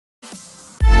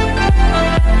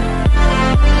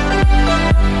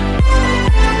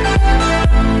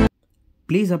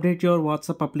Please update your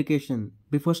WhatsApp application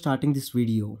before starting this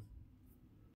video.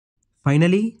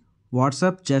 Finally,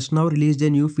 WhatsApp just now released a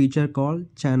new feature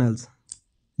called Channels.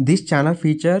 This channel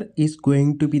feature is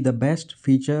going to be the best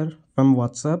feature from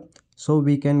WhatsApp, so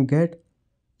we can get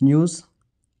news,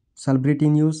 celebrity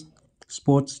news,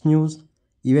 sports news,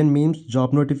 even memes,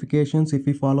 job notifications if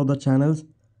we follow the channels.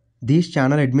 These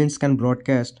channel admins can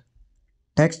broadcast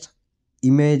text,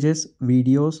 images,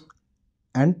 videos,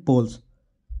 and polls.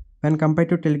 When compared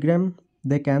to Telegram,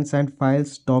 they can send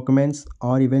files, documents,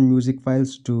 or even music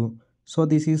files too. So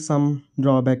this is some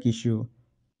drawback issue.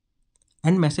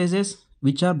 And messages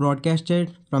which are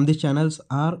broadcasted from these channels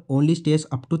are only stays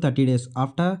up to 30 days.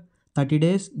 After 30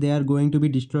 days, they are going to be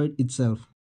destroyed itself.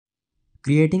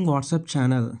 Creating WhatsApp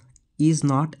channel is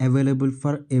not available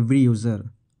for every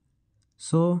user.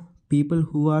 So people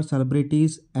who are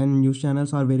celebrities and news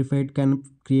channels are verified can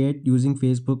create using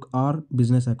Facebook or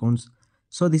business accounts.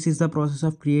 So this is the process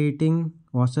of creating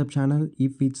WhatsApp channel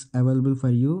if it's available for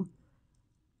you.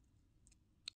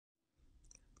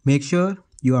 Make sure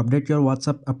you update your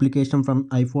WhatsApp application from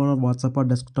iPhone or WhatsApp or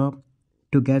desktop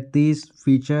to get these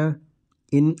feature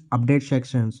in update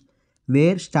sections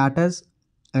where status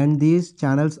and these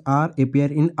channels are appear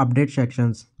in update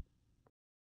sections.